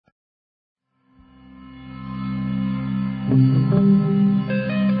Hello,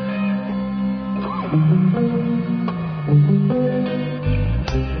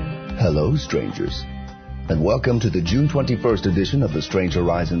 strangers, and welcome to the June 21st edition of the Strange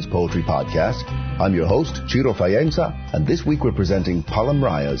Horizons Poetry Podcast. I'm your host, Ciro Faienza, and this week we're presenting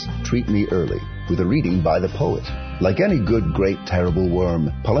Palimrya's Treat Me Early, with a reading by the poet. Like any good, great, terrible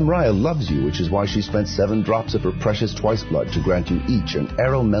worm, Palimrya loves you, which is why she spent 7 drops of her precious twice blood to grant you each an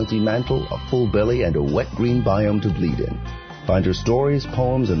arrow-melty mantle, a full belly, and a wet green biome to bleed in. Find her stories,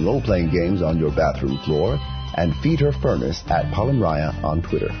 poems, and role-playing games on your bathroom floor, and feed her furnace at Palimrya on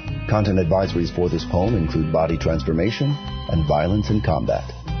Twitter. Content advisories for this poem include body transformation and violence in combat.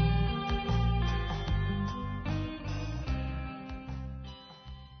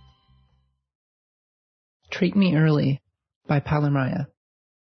 Treat Me Early by Palimrya.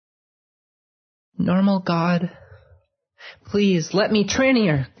 Normal God, please let me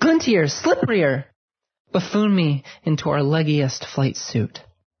trannier, glintier, slipperier, buffoon me into our leggiest flight suit.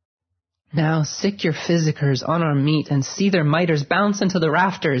 Now sick your physicers on our meat and see their miters bounce into the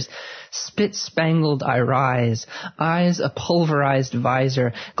rafters. Spit-spangled I rise, eyes a pulverized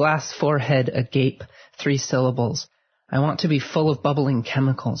visor, glass forehead agape, 3 syllables. I want to be full of bubbling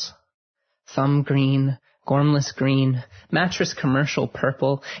chemicals. Thumb green, gormless green, mattress commercial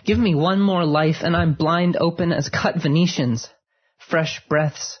purple. Give me one more life and I'm blind open as cut Venetians. Fresh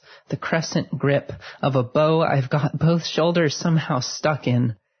breaths, the crescent grip of a bow I've got both shoulders somehow stuck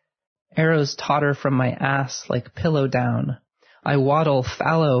in. Arrows totter from my ass like pillow down. I waddle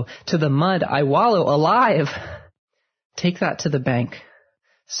fallow to the mud. I wallow alive. Take that to the bank.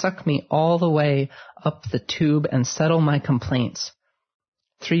 Suck me all the way up the tube and settle my complaints.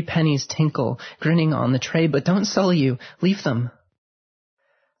 3 pennies tinkle, grinning on the tray, but don't sully you. Leave them.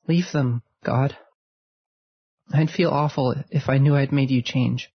 Leave them, God. I'd feel awful if I knew I'd made you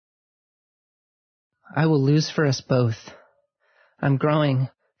change. I will lose for us both. I'm growing.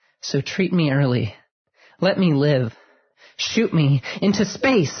 So treat me early. Let me live. Shoot me into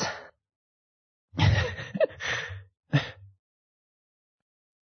space.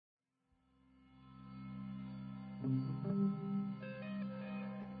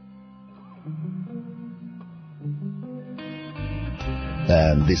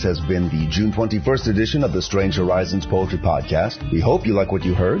 And this has been the June 21st edition of the Strange Horizons Poetry Podcast. We hope you like what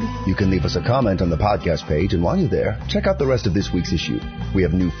you heard. You can leave us a comment on the podcast page, and while you're there, check out the rest of this week's issue. We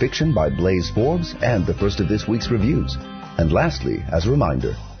have new fiction by Blaze Forbes and the first of this week's reviews. And lastly, as a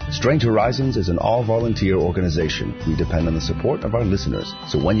reminder, Strange Horizons is an all-volunteer organization. We depend on the support of our listeners.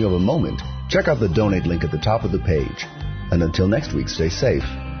 So when you have a moment, check out the donate link at the top of the page. And until next week, stay safe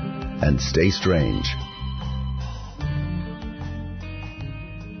and stay strange.